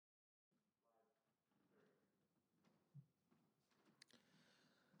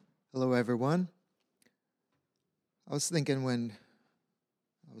Hello, everyone. I was thinking when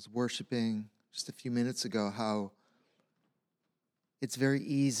I was worshiping just a few minutes ago how it's very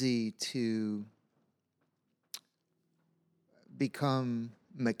easy to become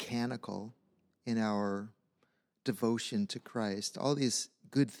mechanical in our devotion to Christ. All these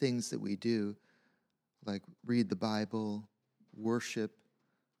good things that we do, like read the Bible, worship,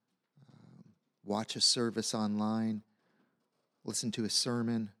 watch a service online, listen to a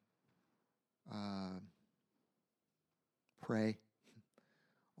sermon, pray.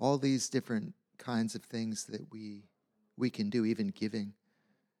 All these different kinds of things that we can do, even giving,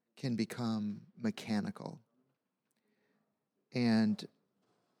 can become mechanical. And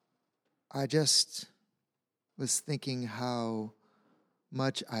I just was thinking how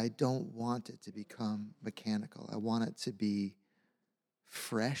much I don't want it to become mechanical. I want it to be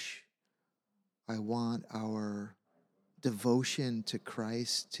fresh. I want our devotion to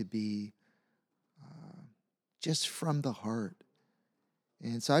Christ to be just from the heart.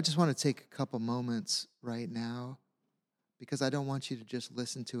 And so I just want to take a couple moments right now because I don't want you to just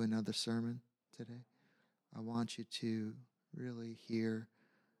listen to another sermon today. I want you to really hear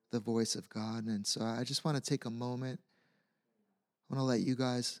the voice of God. And so I just want to take a moment. I want to let you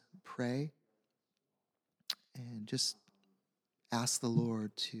guys pray and just ask the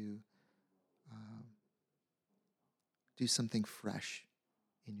Lord to do something fresh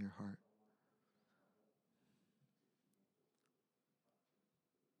in your heart.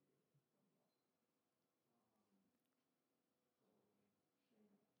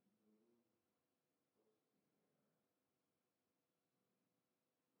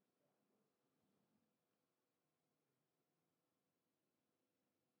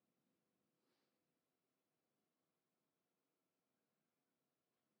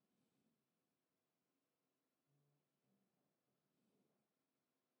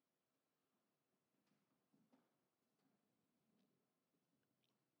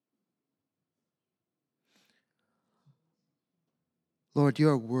 Lord, you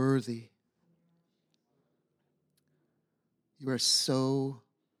are worthy. You are so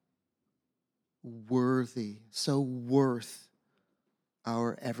worthy, so worth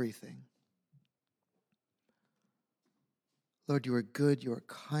our everything. Lord, you are good, you are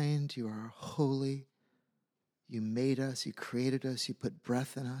kind, you are holy. You made us, you created us, you put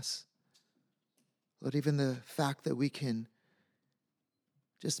breath in us. Lord, even the fact that we can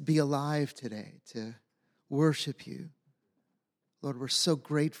just be alive today to worship you. Lord, we're so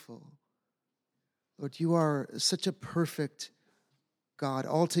grateful. Lord, you are such a perfect God,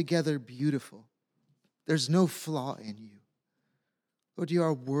 altogether beautiful. There's no flaw in you. Lord, you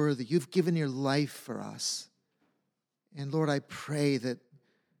are worthy. You've given your life for us. And Lord, I pray that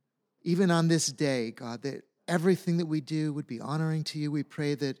even on this day, God, that everything that we do would be honoring to you. We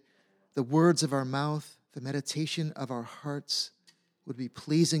pray that the words of our mouth, the meditation of our hearts would be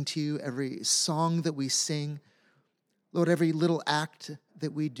pleasing to you. Every song that we sing, Lord, every little act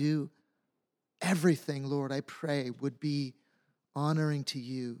that we do, everything, Lord, I pray would be honoring to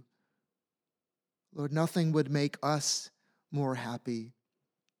you. Lord, nothing would make us more happy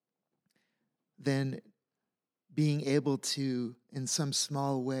than being able to, in some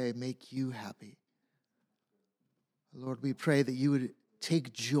small way, make you happy. Lord, we pray that you would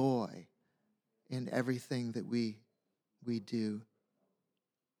take joy in everything that we do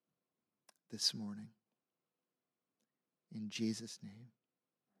this morning. In Jesus' name,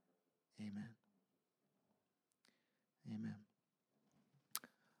 amen. Amen.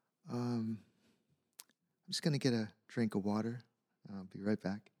 I'm just going to get a drink of water. I'll be right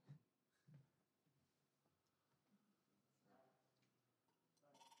back.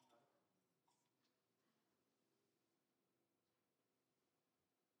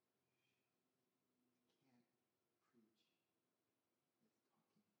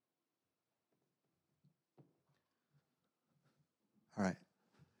 All right.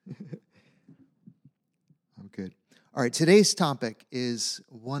 I'm good. All right, today's topic is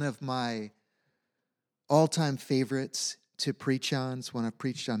one of my all-time favorites to preach on. It's one I've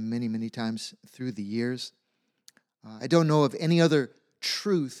preached on many, many times through the years. I don't know of any other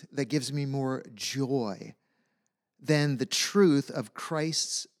truth that gives me more joy than the truth of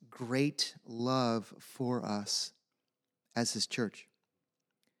Christ's great love for us as his church.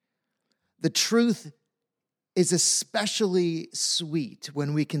 The truth is especially sweet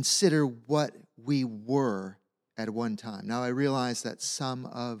when we consider what we were at one time. Now, I realize that some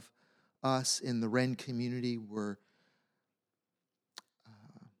of us in the Ren community were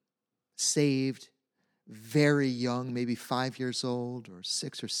saved very young, maybe 5 years old or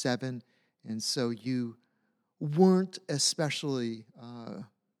 6 or 7, and so you weren't especially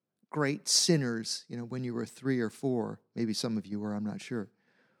great sinners, when you were 3 or 4. Maybe some of you were, I'm not sure.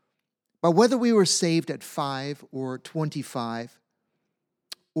 But whether we were saved at 5 or 25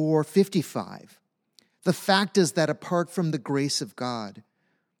 or 55, the fact is that apart from the grace of God,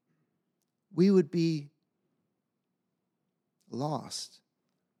 we would be lost.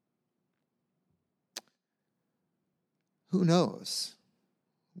 Who knows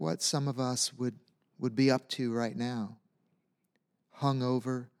what some of us would be up to right now?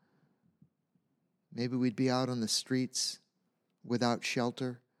 Hungover. Maybe we'd be out on the streets without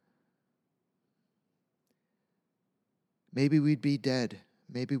shelter. Maybe we'd be dead.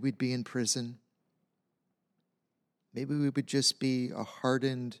 Maybe we'd be in prison. Maybe we would just be a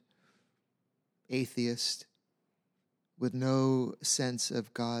hardened atheist with no sense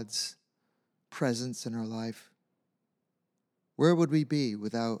of God's presence in our life. Where would we be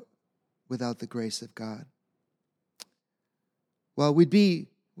without the grace of God? Well, we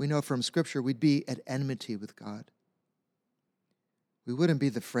know from Scripture, we'd be at enmity with God. We wouldn't be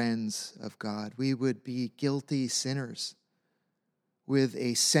the friends of God. We would be guilty sinners with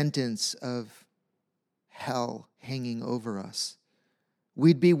a sentence of hell hanging over us.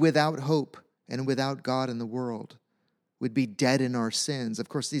 We'd be without hope and without God in the world. We'd be dead in our sins. Of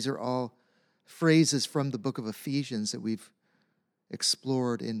course, these are all phrases from the book of Ephesians that we've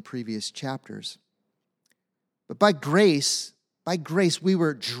explored in previous chapters. But by grace, we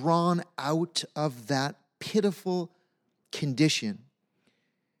were drawn out of that pitiful condition,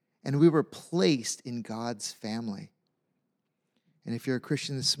 and we were placed in God's family. And if you're a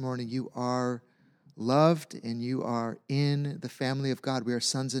Christian this morning, you are loved and you are in the family of God. We are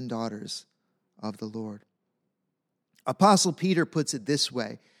sons and daughters of the Lord. Apostle Peter puts it this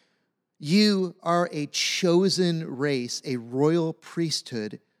way: you are a chosen race, a royal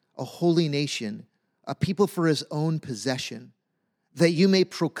priesthood, a holy nation, a people for his own possession, that you may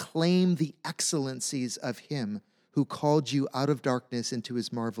proclaim the excellencies of him who called you out of darkness into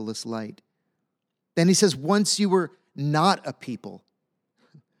his marvelous light. Then he says, once you were not a people,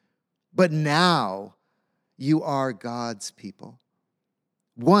 but now you are God's people.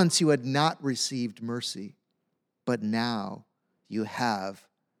 Once you had not received mercy, but now you have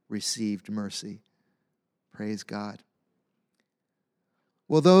received mercy. Praise God.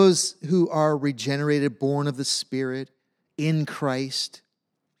 Well, those who are regenerated, born of the Spirit, in Christ,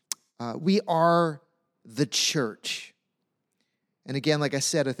 we are the church. And again, like I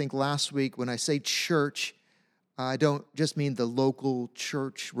said, I think last week, when I say church, I don't just mean the local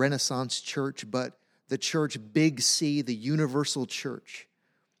church, Renaissance church, but the church, big C, the universal church.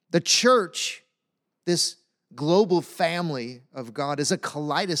 The church, this global family of God, is a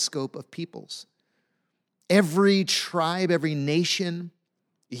kaleidoscope of peoples. Every tribe, every nation,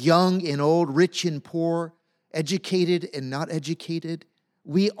 young and old, rich and poor, educated and not educated,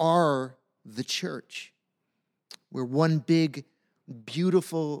 we are the church. We're one big,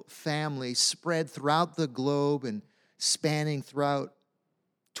 beautiful family spread throughout the globe and spanning throughout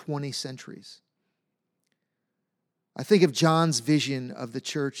 20 centuries. I think of John's vision of the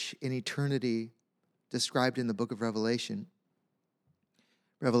church in eternity described in the book of Revelation.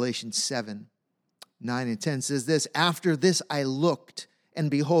 Revelation 7, 9 and 10 says this: after this I looked, and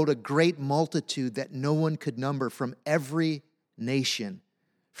behold, a great multitude that no one could number, from every nation,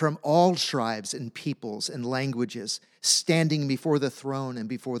 from all tribes and peoples and languages, standing before the throne and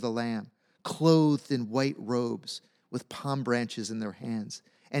before the Lamb, clothed in white robes, with palm branches in their hands,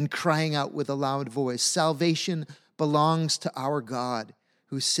 and crying out with a loud voice, salvation belongs to our God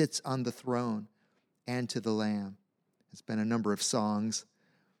who sits on the throne and to the Lamb. There's been a number of songs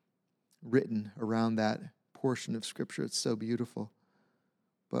written around that portion of Scripture. It's so beautiful.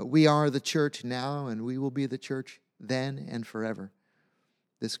 But we are the church now, and we will be the church then and forever,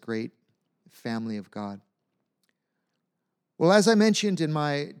 this great family of God. Well, as I mentioned in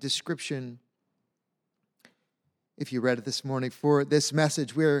my description, if you read it this morning, for this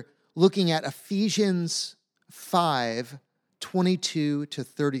message, we're looking at Ephesians 5, 22 to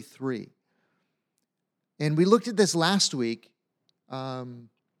 33. And we looked at this last week, but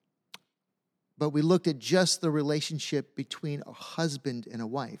we looked at just the relationship between a husband and a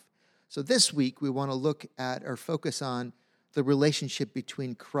wife. So this week, we want to look at or focus on the relationship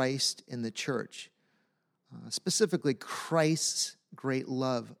between Christ and the church, specifically Christ's great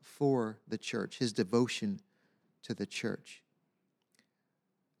love for the church, his devotion to the church.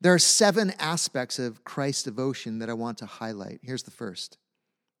 There are 7 aspects of Christ's devotion that I want to highlight. Here's the first.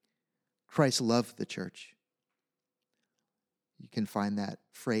 Christ loved the church. You can find that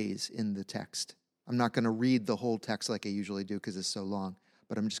phrase in the text. I'm not going to read the whole text like I usually do because it's so long,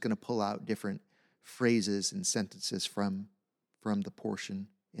 but I'm just going to pull out different phrases and sentences from the portion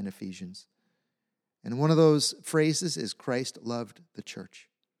in Ephesians. And one of those phrases is Christ loved the church.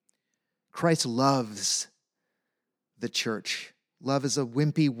 Christ loves the church. Love is a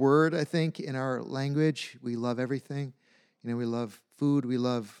wimpy word, I think, in our language. We love everything. We love food. We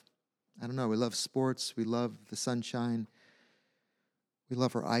love, we love sports. We love the sunshine. We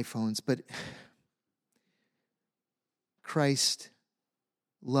love our iPhones. But Christ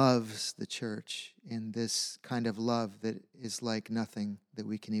loves the church in this kind of love that is like nothing that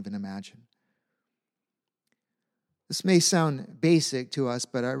we can even imagine. This may sound basic to us,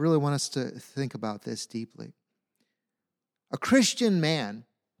 but I really want us to think about this deeply. A Christian man,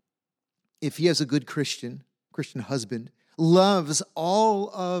 if he has a good Christian husband, loves all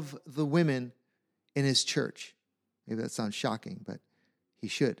of the women in his church. Maybe that sounds shocking, but he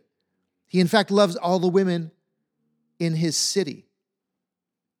should. He, in fact, loves all the women in his city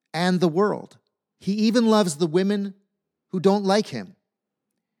and the world. He even loves the women who don't like him.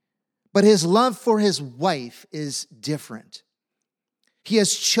 But his love for his wife is different. He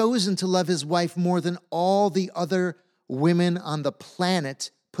has chosen to love his wife more than all the other women on the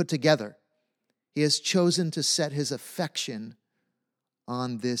planet put together. He has chosen to set his affection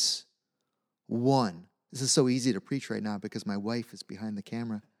on this one. This is so easy to preach right now because my wife is behind the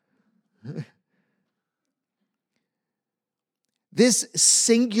camera. This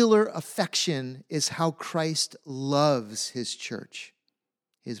singular affection is how Christ loves his church,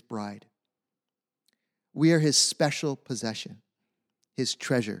 his bride. We are his special possession, his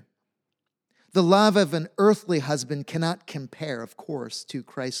treasure. The love of an earthly husband cannot compare, of course, to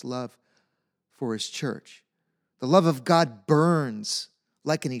Christ's love for his church. The love of God burns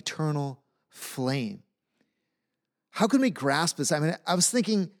like an eternal flame. How can we grasp this? I was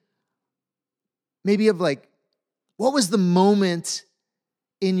thinking maybe of what was the moment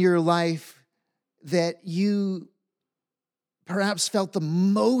in your life that you perhaps felt the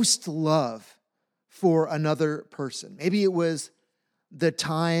most love for another person? Maybe it was the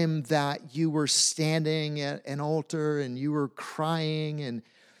time that you were standing at an altar and you were crying and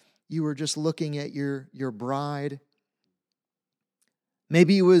you were just looking at your bride.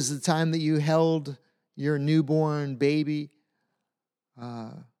 Maybe it was the time that you held your newborn baby.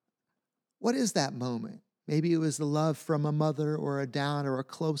 What is that moment? Maybe it was the love from a mother or a dad or a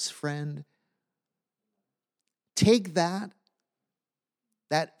close friend. Take that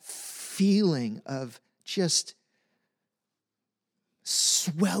feeling of just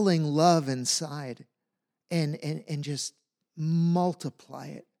swelling love inside and just multiply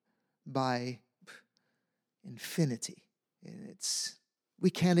it by infinity. And we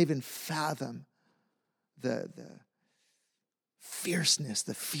can't even fathom the fierceness,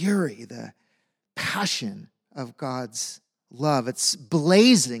 the fury, the passion of God's love. It's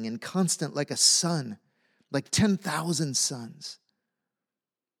blazing and constant like a sun, like 10,000 suns.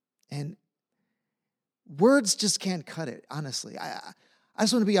 And words just can't cut it, honestly. I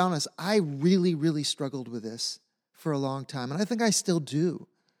just want to be honest. I really, really struggled with this for a long time. And I think I still do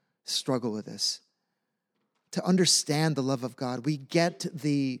struggle with this. To understand the love of God, we get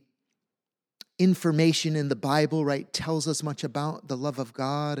the information in the Bible, right? Tells us much about the love of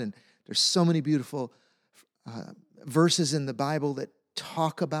God. And there's so many beautiful verses in the Bible that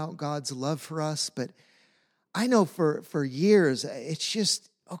talk about God's love for us. But I know for years, it's just,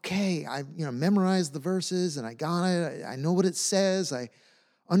 okay, I memorized the verses and I got it. I know what it says. I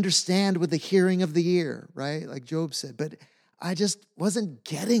understand with the hearing of the ear, right? Like Job said. But I just wasn't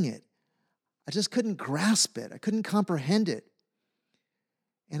getting it. I just couldn't grasp it. I couldn't comprehend it.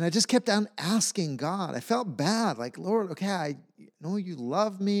 And I just kept on asking God. I felt bad. Like, Lord, okay, I know you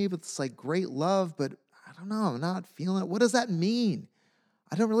love me, but it's like great love, but I don't know, I'm not feeling it. What does that mean?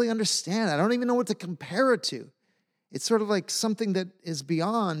 I don't really understand. I don't even know what to compare it to. It's sort of like something that is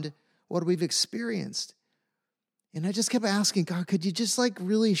beyond what we've experienced. And I just kept asking, God, could you just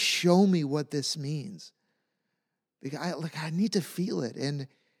really show me what this means? Because I need to feel it. And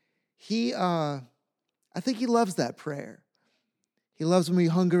I think he loves that prayer. He loves when we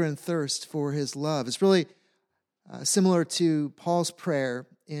hunger and thirst for his love. It's really similar to Paul's prayer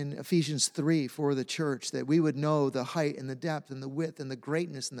in Ephesians 3 for the church, that we would know the height and the depth and the width and the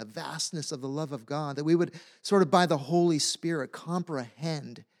greatness and the vastness of the love of God, that we would sort of by the Holy Spirit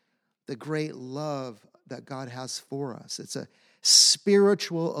comprehend the great love that God has for us. It's a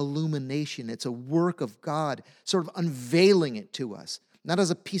spiritual illumination. It's a work of God sort of unveiling it to us, not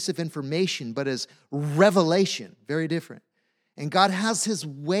as a piece of information, but as revelation. Very different. And God has his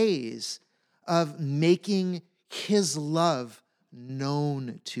ways of making his love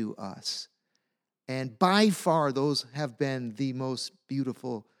known to us. And by far, those have been the most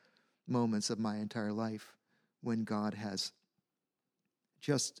beautiful moments of my entire life when God has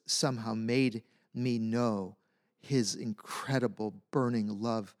just somehow made me know his incredible burning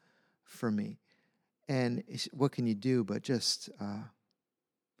love for me. And what can you do but just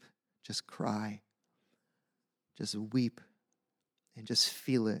cry, just weep, and just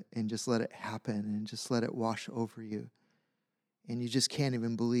feel it, and just let it happen, and just let it wash over you. And you just can't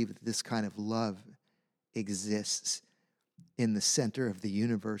even believe that this kind of love exists in the center of the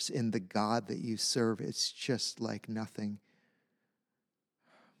universe, in the God that you serve. It's just like nothing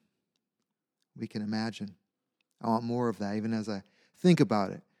we can imagine. I want more of that, even as I think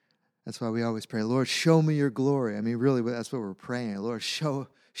about it. That's why we always pray, Lord, show me your glory. I mean, really, that's what we're praying. Lord, show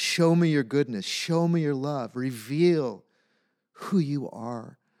me your goodness. Show me your love. Reveal who you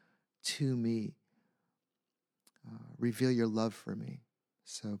are to me. Reveal your love for me.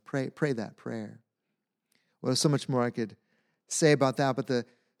 So pray that prayer. Well, there's so much more I could say about that, but the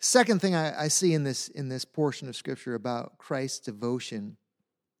second thing I see in this portion of Scripture about Christ's devotion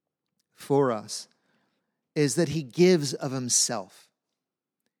for us is that he gives of himself.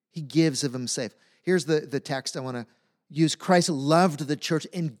 He gives of himself. Here's the text I want to use. Christ loved the church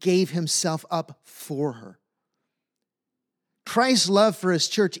and gave himself up for her. Christ's love for his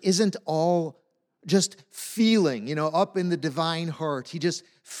church isn't all just feeling, up in the divine heart. He just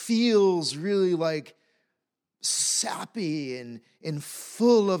feels really like sappy and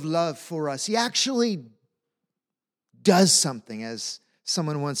full of love for us. He actually does something, as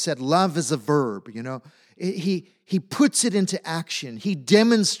someone once said, love is a verb, He puts it into action. He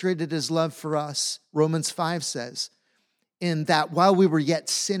demonstrated his love for us, Romans 5 says, in that while we were yet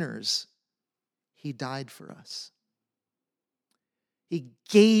sinners, he died for us. He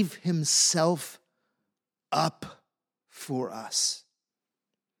gave himself up for us.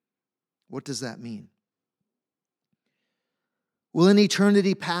 What does that mean? Well, in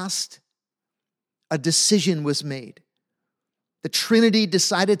eternity past, a decision was made. The Trinity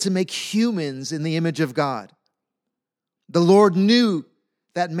decided to make humans in the image of God. The Lord knew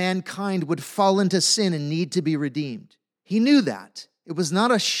that mankind would fall into sin and need to be redeemed. He knew that. It was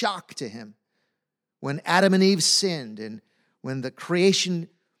not a shock to him when Adam and Eve sinned and when the creation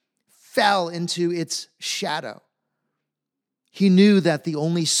fell into its shadow. He knew that the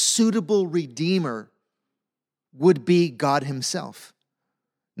only suitable Redeemer would be God himself.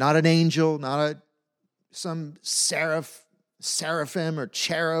 Not an angel, not some seraphim or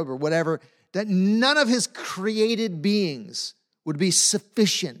cherub or whatever. That none of his created beings would be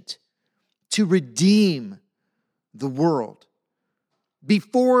sufficient to redeem the world.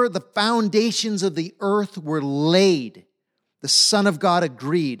 Before the foundations of the earth were laid, the Son of God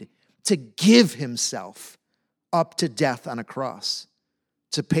agreed to give himself up to death on a cross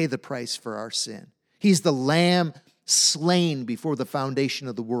to pay the price for our sin. He's the Lamb slain before the foundation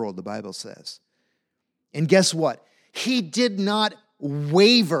of the world, the Bible says. And guess what? He did not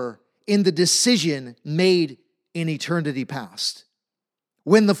waver in the decision made in eternity past.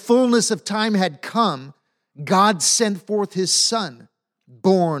 When the fullness of time had come, God sent forth his Son,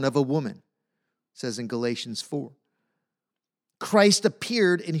 born of a woman, it says in Galatians 4. Christ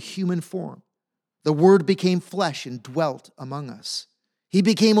appeared in human form. The Word became flesh and dwelt among us. He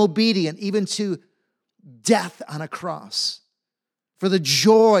became obedient even to death on a cross for the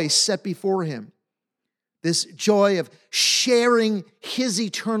joy set before him. This joy of sharing his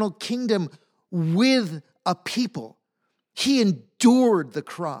eternal kingdom with a people. He endured the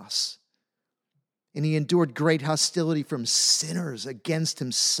cross. And he endured great hostility from sinners against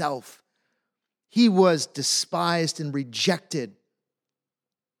himself. He was despised and rejected,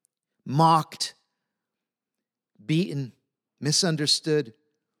 mocked, beaten, misunderstood,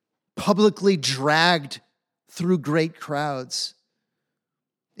 publicly dragged through great crowds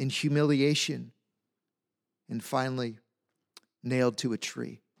in humiliation, and finally nailed to a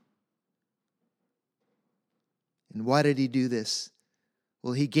tree. And why did he do this?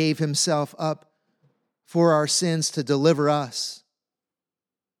 Well, he gave himself up for our sins to deliver us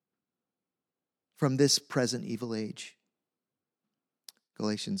from this present evil age.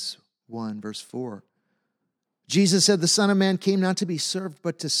 Galatians 1, verse 4. Jesus said, the Son of Man came not to be served,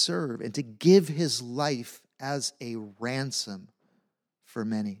 but to serve, and to give his life as a ransom for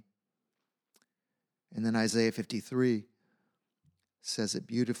many. And then Isaiah 53 says it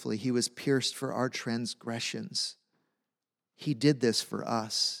beautifully. He was pierced for our transgressions. He did this for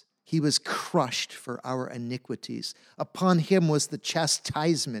us. He was crushed for our iniquities. Upon him was the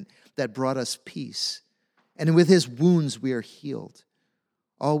chastisement that brought us peace. And with his wounds we are healed.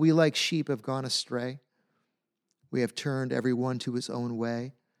 All we like sheep have gone astray. We have turned every one to his own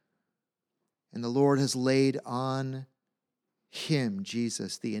way. And the Lord has laid on him,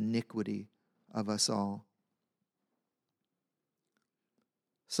 Jesus, the iniquity of us all.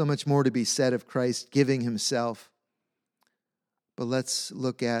 So much more to be said of Christ giving himself. But let's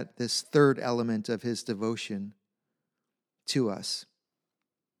look at this third element of his devotion to us.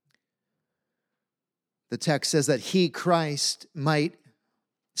 The text says that he, Christ, might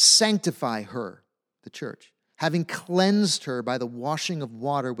sanctify her, the church, having cleansed her by the washing of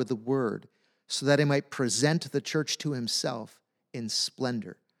water with the word, so that he might present the church to himself in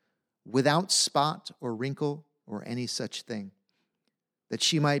splendor, without spot or wrinkle or any such thing, that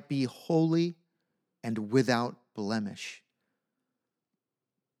she might be holy and without blemish.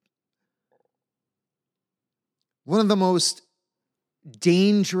 One of the most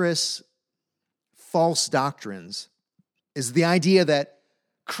dangerous false doctrines is the idea that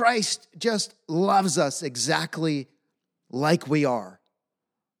Christ just loves us exactly like we are.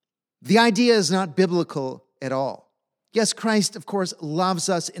 The idea is not biblical at all. Yes, Christ, of course, loves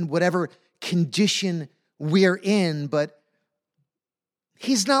us in whatever condition we're in, but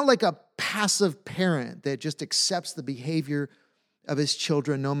he's not like a passive parent that just accepts the behavior of his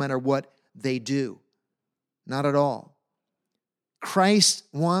children no matter what they do. Not at all. Christ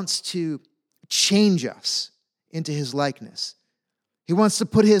wants to change us into his likeness. He wants to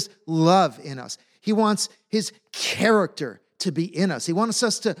put his love in us. He wants his character to be in us. He wants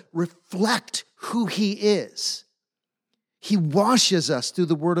us to reflect who he is. He washes us through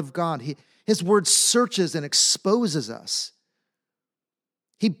the word of God. His word searches and exposes us.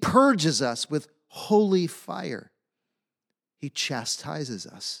 He purges us with holy fire. He chastises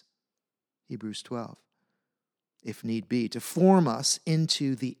us, Hebrews 12, if need be, to form us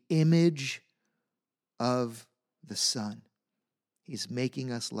into the image of the Son. He's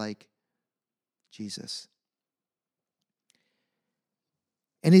making us like Jesus.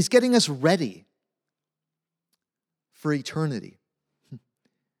 And he's getting us ready for eternity.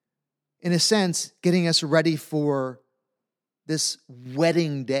 In a sense, getting us ready for this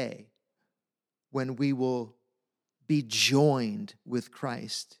wedding day when we will be joined with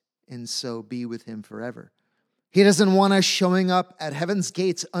Christ and so be with him forever. He doesn't want us showing up at heaven's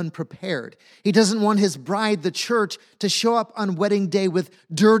gates unprepared. He doesn't want his bride, the church, to show up on wedding day with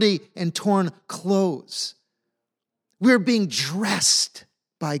dirty and torn clothes. We're being dressed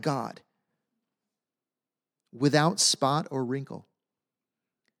by God without spot or wrinkle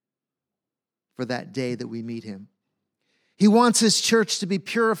for that day that we meet him. He wants his church to be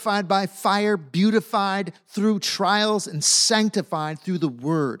purified by fire, beautified through trials, and sanctified through the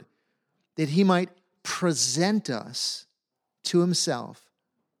word, that he might present us to himself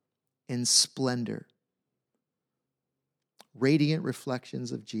in splendor. Radiant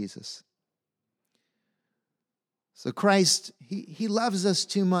reflections of Jesus. So Christ, he loves us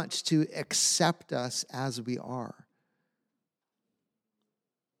too much to accept us as we are.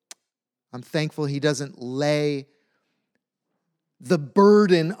 I'm thankful he doesn't lay the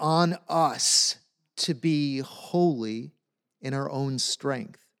burden on us to be holy in our own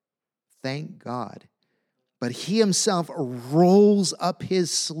strength. Thank God. But he himself rolls up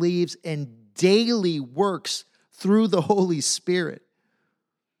his sleeves and daily works through the Holy Spirit.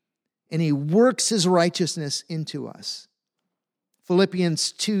 And he works his righteousness into us.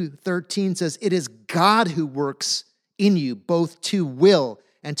 Philippians 2:13 says, "It is God who works in you both to will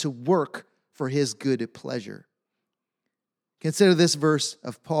and to work for his good pleasure." Consider this verse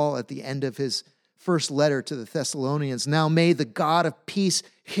of Paul at the end of his first letter to the Thessalonians. "Now may the God of peace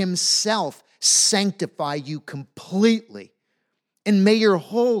himself sanctify you completely, and may your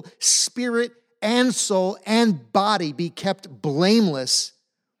whole spirit and soul and body be kept blameless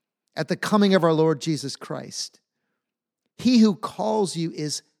at the coming of our Lord Jesus Christ. He who calls you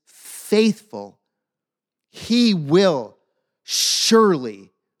is faithful. He will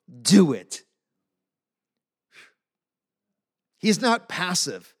surely do it." He's not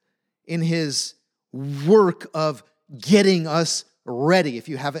passive in his work of getting us ready. If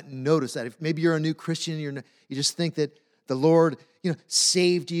you haven't noticed that, if maybe you're a new Christian, you just think that the Lord,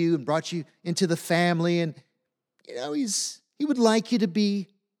 saved you and brought you into the family, and he would like you to be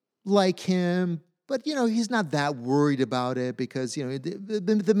like him, but he's not that worried about it because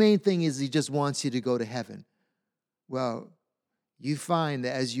the main thing is he just wants you to go to heaven. Well, you find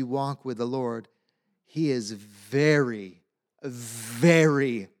that as you walk with the Lord, he is very,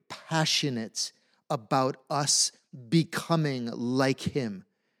 very passionate about us becoming like him.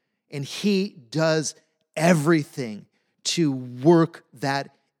 And he does everything to work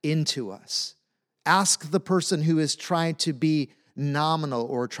that into us. Ask the person who is trying to be nominal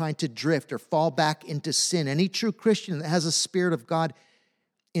or trying to drift or fall back into sin. Any true Christian that has a Spirit of God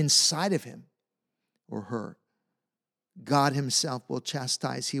inside of him or her, God himself will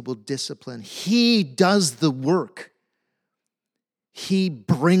chastise. He will discipline. He does the work. He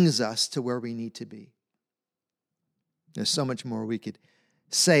brings us to where we need to be. There's so much more we could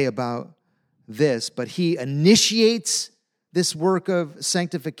say about this, but he initiates this work of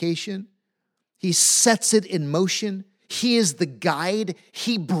sanctification. He sets it in motion. He is the guide.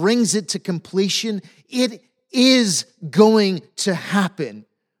 He brings it to completion. It is going to happen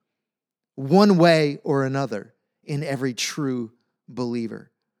one way or another in every true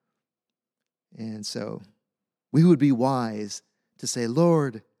believer. And so we would be wise to say,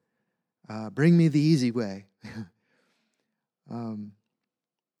 Lord, bring me the easy way.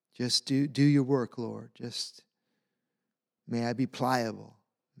 Just do your work, Lord. Just may I be pliable.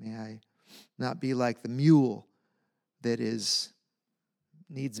 May I not be like the mule that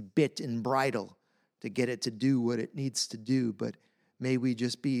needs bit and bridle to get it to do what it needs to do, but may we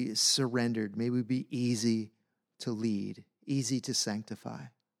just be surrendered. May we be easy to lead, easy to sanctify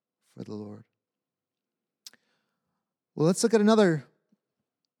for the Lord. Well, let's look at another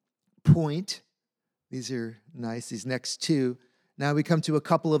point. These are nice, these next two. Now we come to a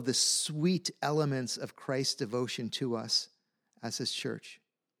couple of the sweet elements of Christ's devotion to us as his church.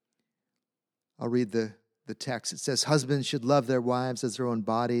 I'll read the text. It says, husbands should love their wives as their own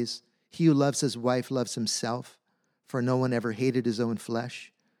bodies. He who loves his wife loves himself, for no one ever hated his own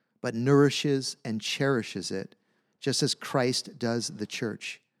flesh, but nourishes and cherishes it, just as Christ does the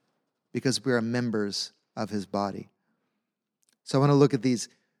church, because we are members of his body. So I want to look at these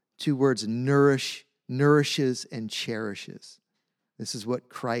two words, nourishes and cherishes. This is what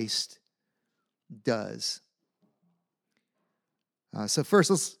Christ does. So first,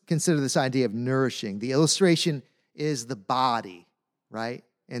 let's consider this idea of nourishing. The illustration is the body, right?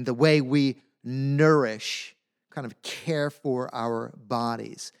 And the way we nourish, kind of care for our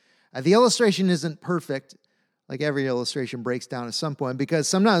bodies. The illustration isn't perfect. Like every illustration breaks down at some point because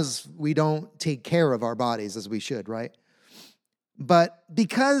sometimes we don't take care of our bodies as we should, right? But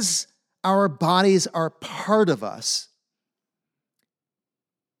because our bodies are part of us,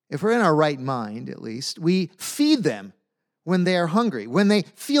 if we're in our right mind, at least, we feed them when they are hungry. When they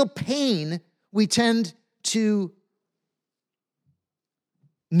feel pain, we tend to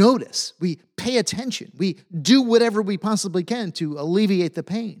notice. We pay attention. We do whatever we possibly can to alleviate the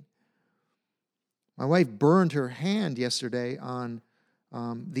pain. My wife burned her hand yesterday on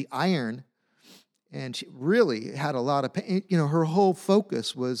the iron, and she really had a lot of pain. You know, her whole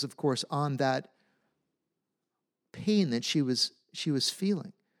focus was, of course, on that pain that she was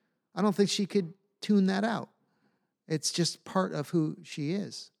feeling. I don't think she could tune that out. It's just part of who she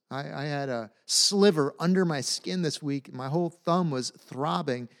is. I had a sliver under my skin this week. My whole thumb was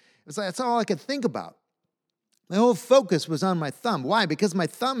throbbing. It was like, that's all I could think about. My whole focus was on my thumb. Why? Because my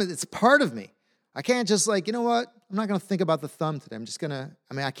thumb, it's part of me. I can't just you know what? I'm not going to think about the thumb today.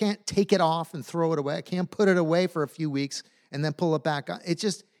 I can't take it off and throw it away. I can't put it away for a few weeks and then pull it back on.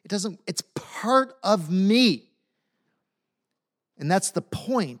 It's part of me. And that's the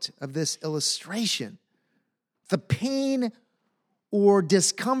point of this illustration. The pain or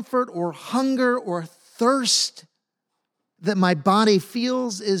discomfort or hunger or thirst that my body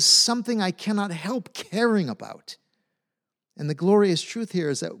feels is something I cannot help caring about. And the glorious truth here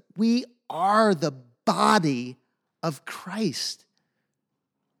is that we are the body of Christ.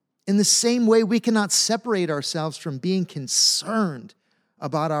 In the same way, we cannot separate ourselves from being concerned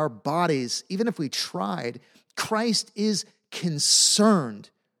about our bodies, even if we tried. Christ is concerned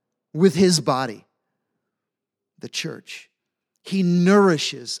with his body, the church. He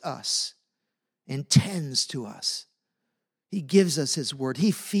nourishes us and tends to us. He gives us his word.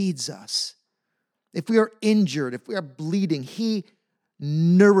 He feeds us. If we are injured, if we are bleeding, he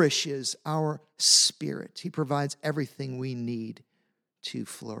nourishes our spirit. He provides everything we need to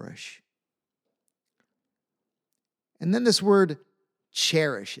flourish. And then this word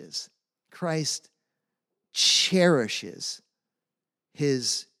cherishes. Christ cherishes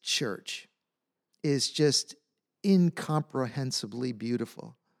his church is just incomprehensibly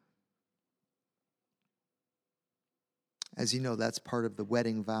beautiful. As you know, that's part of the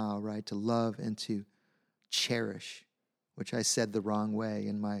wedding vow, right? To love and to cherish, which I said the wrong way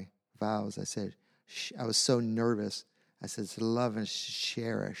in my vows. I was so nervous. I said to love and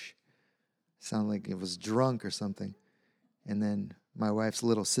cherish. It sounded like it was drunk or something. And then my wife's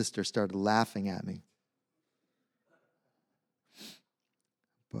little sister started laughing at me.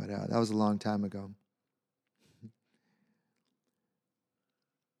 But that was a long time ago.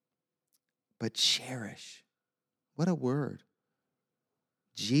 But cherish. What a word.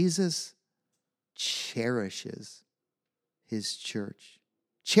 Jesus cherishes his church.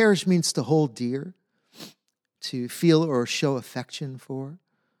 Cherish means to hold dear, to feel or show affection for.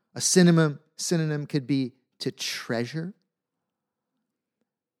 A synonym could be to treasure.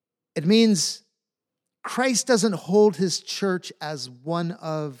 It means Christ doesn't hold his church as one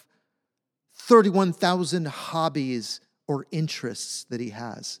of 31,000 hobbies or interests that he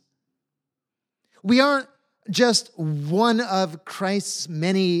has. We aren't just one of Christ's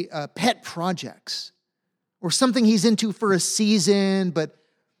many pet projects or something he's into for a season, but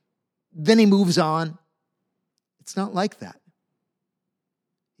then he moves on. It's not like that.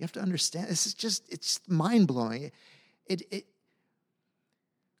 You have to understand, it's mind-blowing.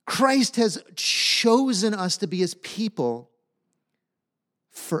 Christ has chosen us to be his people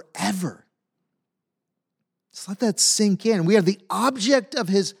forever. Just let that sink in. We are the object of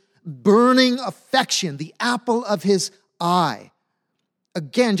his burning affection, the apple of his eye.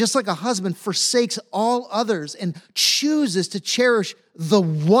 Again, just like a husband forsakes all others and chooses to cherish the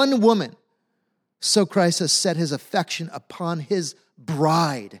one woman, so Christ has set his affection upon his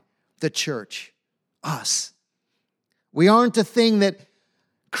bride, the church, us. We aren't a thing that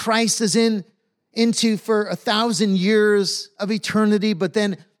Christ is into for 1,000 years of eternity, but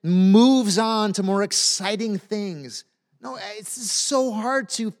then moves on to more exciting things. No, it's so hard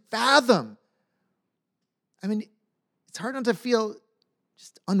to fathom. I mean, it's hard not to feel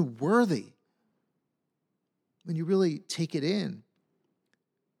just unworthy when you really take it in.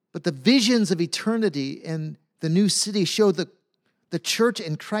 But the visions of eternity and the new city show the church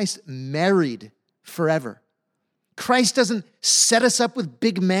and Christ married forever. Christ doesn't set us up with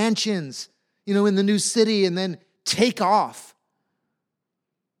big mansions, in the new city and then take off.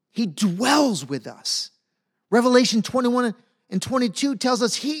 He dwells with us. Revelation 21 and 22 tells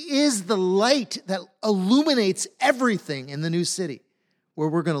us he is the light that illuminates everything in the new city where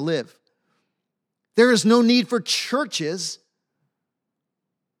we're going to live. There is no need for churches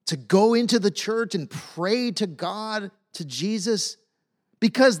to go into the church and pray to God, to Jesus,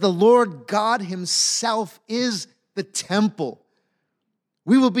 because the Lord God himself is the temple.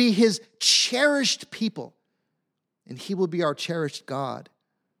 We will be his cherished people, and he will be our cherished God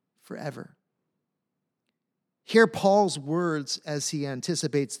forever. Hear Paul's words as he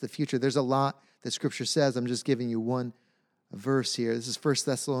anticipates the future. There's a lot that Scripture says. I'm just giving you one verse here. This is 1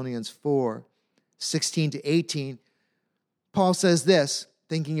 Thessalonians 4, 16 to 18. Paul says this,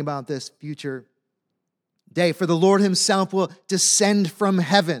 thinking about this future day. For the Lord himself will descend from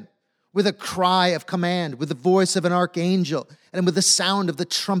heaven with a cry of command, with the voice of an archangel, and with the sound of the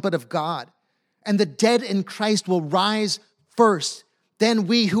trumpet of God. And the dead in Christ will rise first. Then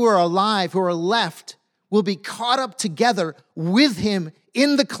we who are alive, who are left, will be caught up together with him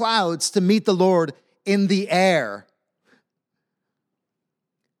in the clouds to meet the Lord in the air.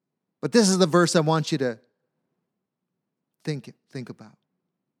 But this is the verse I want you to think about.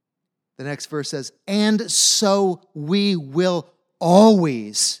 The next verse says, and so we will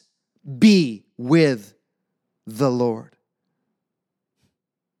always be with the Lord.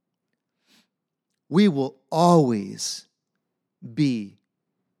 We will always be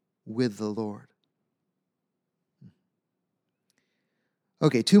with the Lord.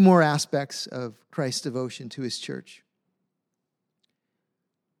 Okay, two more aspects of Christ's devotion to his church.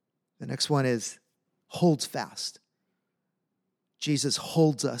 The next one is holds fast. Jesus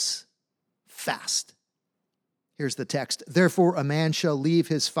holds us fast. Here's the text. Therefore, a man shall leave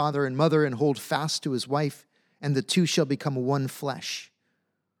his father and mother and hold fast to his wife, and the two shall become one flesh.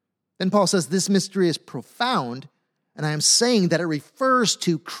 Then Paul says this mystery is profound, and I am saying that it refers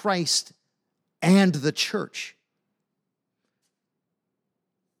to Christ and the church.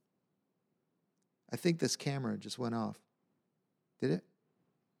 I think this camera just went off. Did it?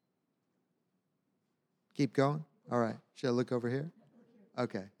 Keep going? All right. Should I look over here?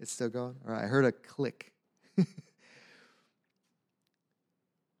 Okay. It's still going? All right. I heard a click.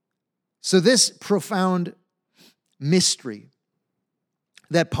 So this profound mystery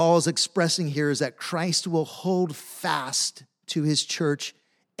that Paul is expressing here is that Christ will hold fast to his church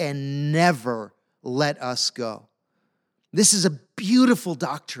and never let us go. This is a beautiful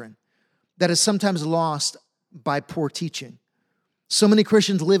doctrine that is sometimes lost by poor teaching. So many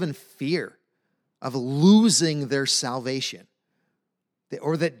Christians live in fear of losing their salvation,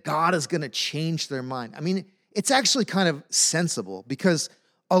 or that God is going to change their mind. I mean, it's actually kind of sensible because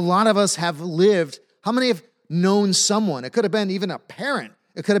a lot of us have lived. How many have known someone? It could have been even a parent.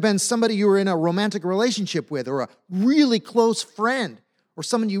 It could have been somebody you were in a romantic relationship with, or a really close friend, or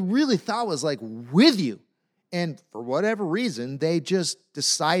someone you really thought was like with you. And for whatever reason, they just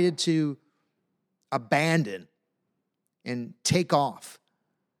decided to abandon and take off.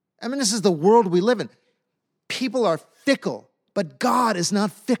 I mean, this is the world we live in. People are fickle, but God is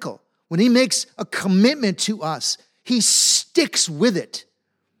not fickle. When he makes a commitment to us, he sticks with it.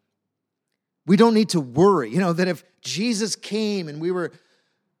 We don't need to worry, that if Jesus came and we were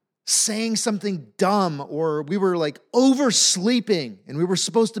saying something dumb, or we were like oversleeping and we were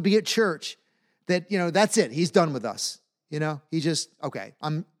supposed to be at church, that, that's it. He's done with us. He just, okay,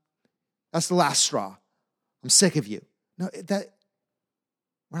 that's the last straw. I'm sick of you. No,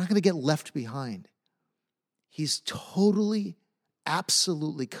 we're not going to get left behind. He's totally,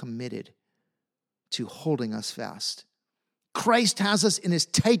 absolutely committed to holding us fast. Christ has us in his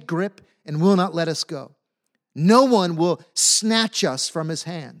tight grip and will not let us go. No one will snatch us from his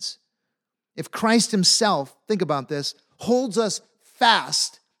hands. If Christ himself, think about this, holds us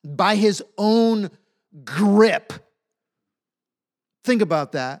fast by his own grip. Think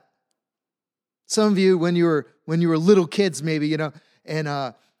about that. Some of you, when you were little kids, maybe,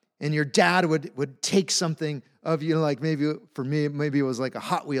 and your dad would take something of you, like maybe for me, maybe it was like a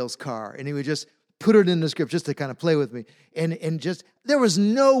Hot Wheels car, and he would just put it in his grip just to kind of play with me. And just, there was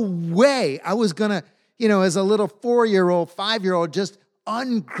no way I was going to, as a little 4-year-old, 5-year-old, just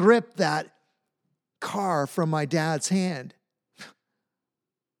ungrip that car from my dad's hand.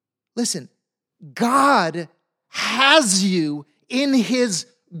 Listen, God has you in his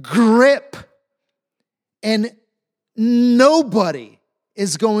grip, and nobody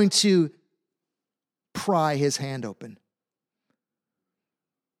is going to pry his hand open.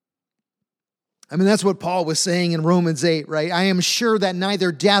 I mean, that's what Paul was saying in Romans 8, right? I am sure that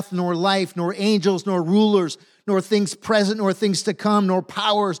neither death, nor life, nor angels, nor rulers, nor things present, nor things to come, nor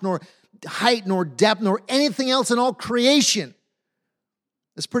powers, nor height, nor depth, nor anything else in all creation,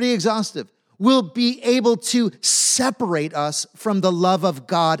 it's pretty exhaustive, will be able to separate us from the love of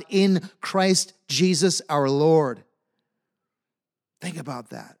God in Christ Jesus our Lord. Think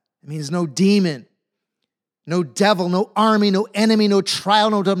about that. It means no demon, no devil, no army, no enemy, no trial,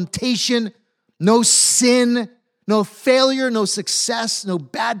 no temptation, no sin, no failure, no success, no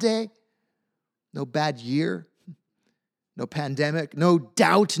bad day, no bad year, no pandemic, no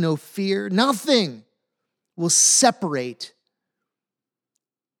doubt, no fear. Nothing will separate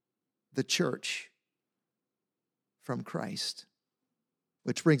the church from Christ.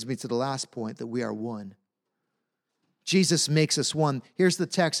 Which brings me to the last point, that we are one. Jesus makes us one. Here's the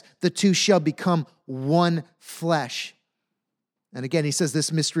text: the two shall become one flesh. And again, he says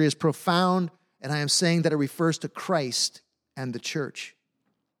this mystery is profound, and I am saying that it refers to Christ and the church.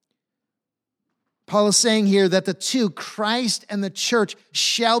 Paul is saying here that the two, Christ and the church,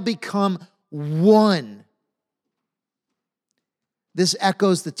 shall become one. This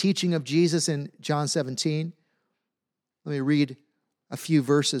echoes the teaching of Jesus in John 17. Let me read a few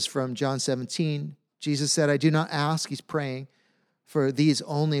verses from John 17. Jesus said, I do not ask, he's praying, for these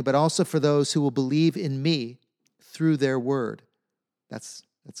only, but also for those who will believe in me through their word. That's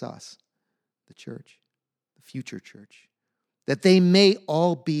us, the church, the future church. That they may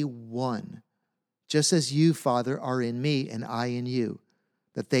all be one, just as you, Father, are in me and I in you,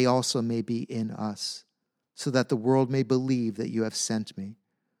 that they also may be in us, so that the world may believe that you have sent me.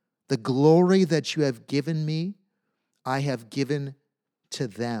 The glory that you have given me, I have given to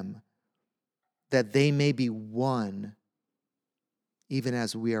them, that they may be one, even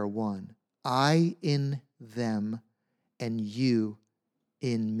as we are one. I in them, and you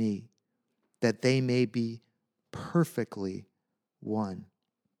in me, that they may be perfectly one,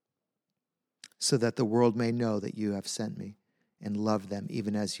 so that the world may know that you have sent me and loved them,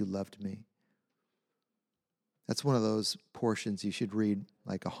 even as you loved me. That's one of those portions you should read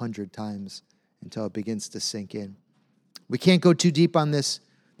like 100 times until it begins to sink in. We can't go too deep on this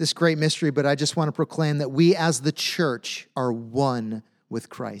great mystery, but I just want to proclaim that we as the church are one with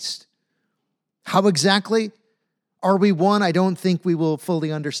Christ. How exactly are we one? I don't think we will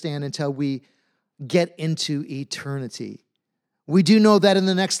fully understand until we get into eternity. We do know that in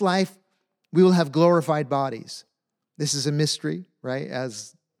the next life, we will have glorified bodies. This is a mystery, right?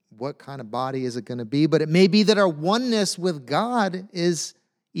 As what kind of body is it going to be? But it may be that our oneness with God is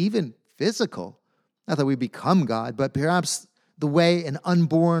even physical. Not that we become God, but perhaps the way an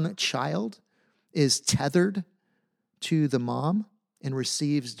unborn child is tethered to the mom and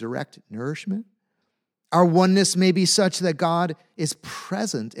receives direct nourishment. Our oneness may be such that God is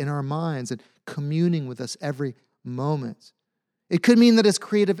present in our minds and communing with us every moment. It could mean that his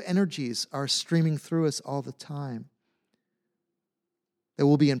creative energies are streaming through us all the time. That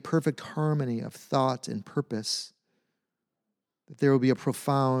we'll be in perfect harmony of thought and purpose. That there will be a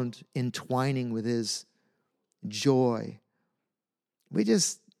profound entwining with his joy. We don't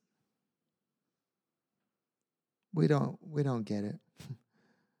get it.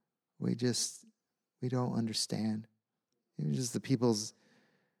 We don't understand. It's just the people's,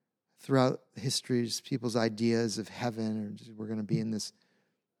 throughout history, just people's ideas of heaven, or just, we're going to be in this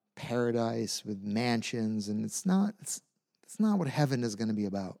paradise with mansions, and it's not what heaven is going to be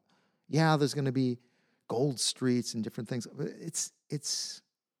about. Yeah, there's going to be gold streets and different things. But it's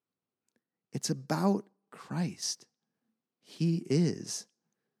about Christ. He is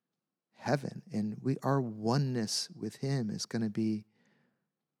heaven, and our oneness with him is going to be,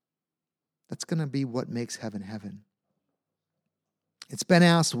 that's going to be what makes heaven heaven. It's been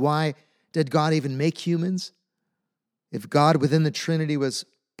asked, why did God even make humans? If God within the Trinity was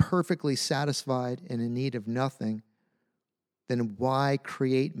perfectly satisfied and in need of nothing, then why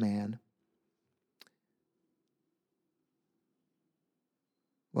create man?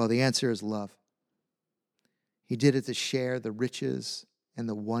 Well, the answer is love. He did it to share the riches and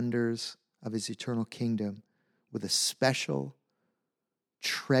the wonders of his eternal kingdom with a special,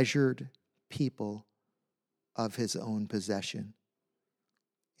 treasured people of his own possession.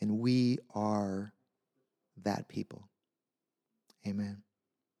 And we are that people. Amen.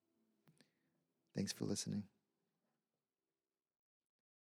 Thanks for listening.